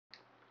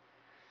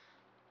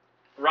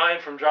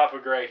Ryan from Drop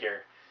of Gray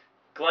here.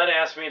 Glenn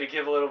asked me to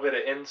give a little bit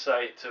of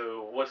insight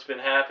to what's been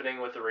happening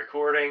with the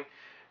recording,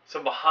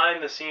 some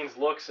behind the scenes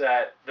looks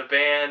at the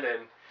band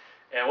and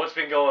what's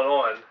been going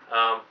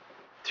on.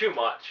 Too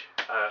much.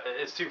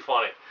 It's too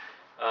funny.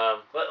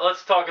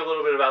 Let's talk a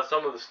little bit about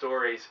some of the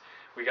stories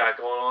we got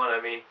going on.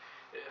 I mean,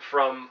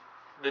 from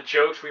the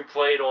jokes we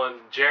played on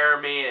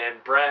Jeremy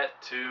and Brett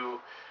to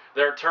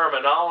their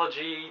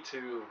terminology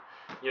to,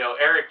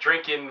 Eric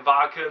drinking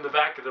vodka in the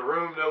back of the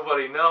room,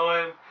 nobody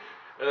knowing.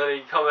 And then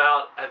he'd come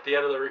out at the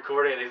end of the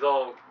recording and he's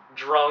all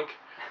drunk.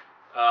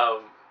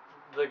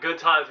 The good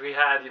times we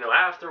had,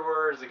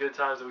 afterwards, the good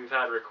times that we've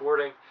had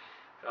recording.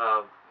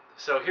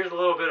 So here's a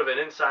little bit of an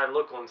inside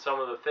look on some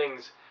of the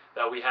things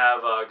that we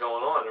have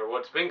going on, or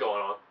what's been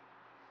going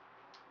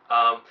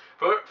on.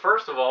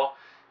 First of all,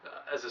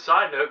 as a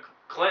side note,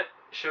 Clint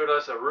showed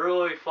us a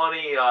really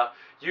funny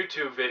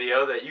YouTube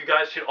video that you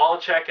guys should all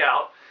check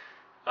out.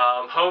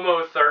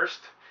 Homo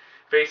Thirst.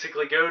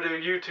 Basically, go to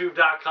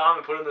youtube.com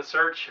and put in the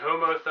search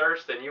Homo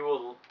Thirst, and you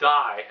will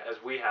die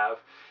as we have,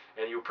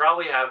 and you'll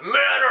probably have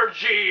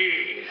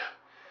Manergy.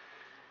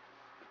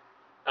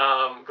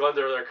 Glenn's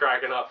over there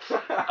cracking up.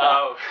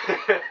 I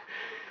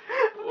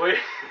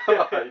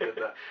did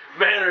that.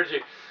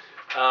 Manergy.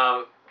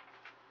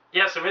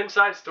 Yeah, some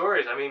inside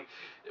stories. I mean,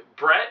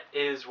 Brett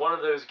is one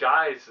of those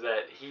guys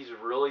that he's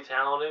really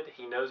talented.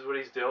 He knows what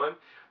he's doing,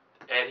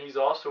 and he's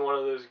also one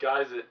of those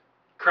guys that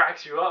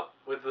cracks you up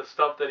with the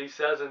stuff that he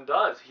says and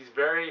does. He's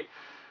very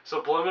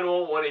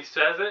subliminal when he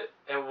says it,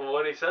 and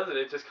when he says it,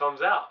 it just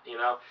comes out.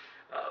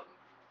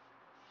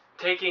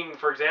 Taking,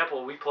 for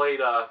example, we played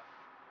a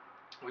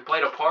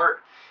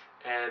part,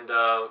 and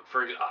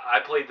I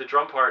played the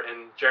drum part,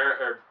 and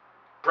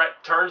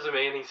Brett turns to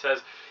me and he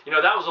says,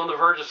 that was on the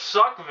verge of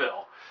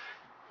Suckville.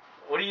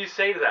 What do you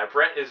say to that?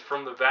 Brett is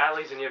from the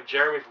Valleys, and you have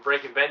Jeremy from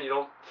Breaking Benjamin. You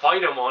don't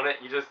fight him on it.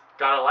 You just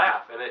gotta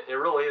laugh, and it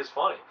really is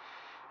funny.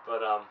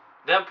 But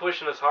them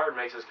pushing us hard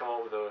makes us come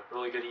up with a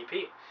really good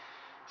EP.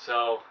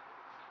 So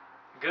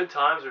good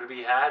times are to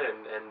be had,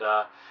 and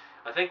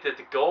I think that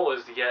the goal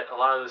is to get a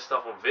lot of this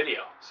stuff on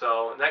video.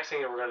 So next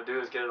thing that we're going to do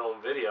is get it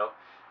on video.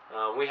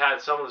 We had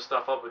some of the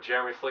stuff up with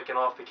Jeremy flicking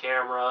off the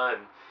camera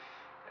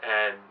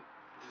and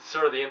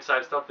sort of the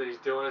inside stuff that he's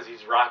doing as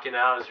he's rocking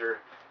out as you're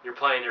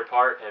playing your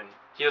part, and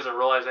he doesn't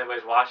realize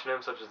anybody's watching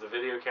him, such as the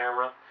video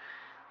camera.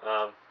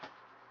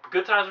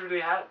 Good times are to be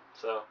had.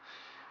 So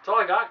that's all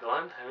I got,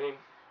 Glenn. I mean,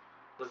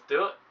 let's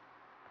do it.